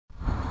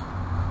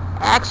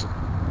Action.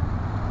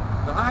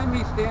 Behind me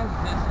stands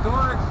the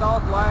historic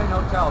South Lyon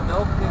Hotel,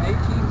 built in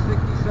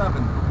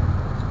 1867.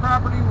 This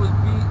property was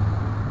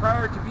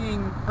prior to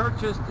being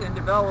purchased and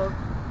developed.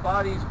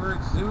 Bodies were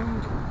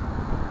exhumed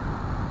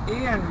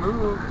and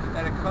moved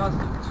at a cost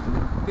of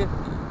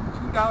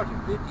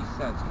 $2.50.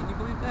 Can you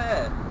believe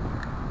that?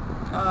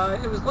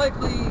 It was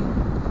likely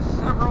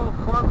several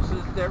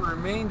corpses that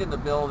remained in the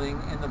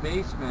building in the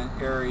basement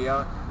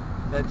area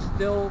that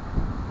still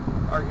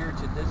are here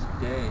to this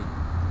day.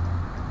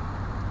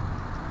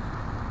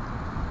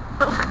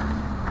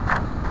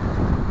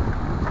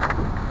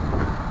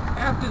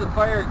 After the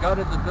fire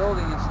gutted the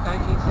building in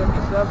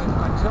 1977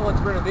 until its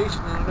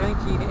renovation in the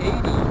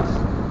 1980s,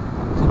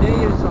 today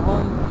it is a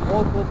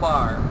local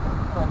bar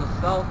called the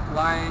South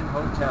Lyon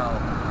Hotel.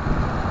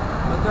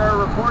 But there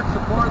are reports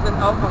of more than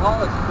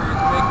alcoholic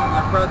spirits making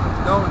their presence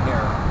known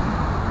here.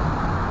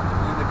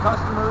 And the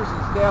customers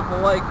and staff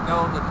alike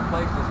know that the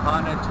place is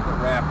haunted to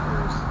the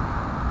rafters.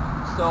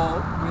 So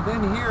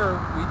within here,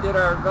 we did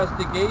our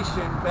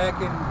investigation back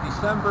in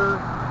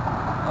December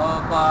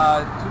of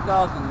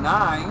 2009,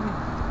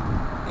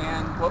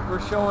 and what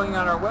we're showing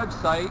on our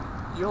website,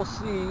 you'll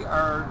see,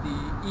 are the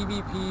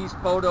EVPs,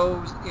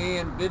 photos,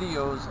 and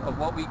videos of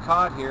what we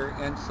caught here,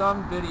 and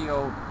some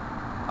video,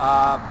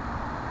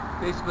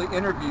 basically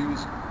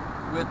interviews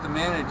with the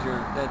manager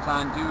that's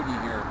on duty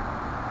here.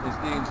 His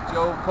name's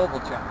Joe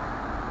Kovalchuk.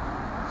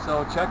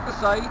 So check the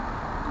site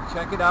and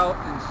check it out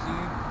and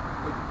see.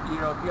 If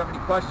you have any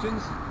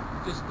questions,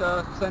 just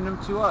send them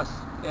to us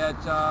at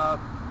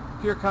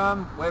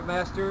PIRCOM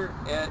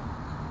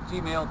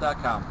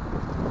webmaster@gmail.com.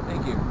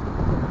 Thank you.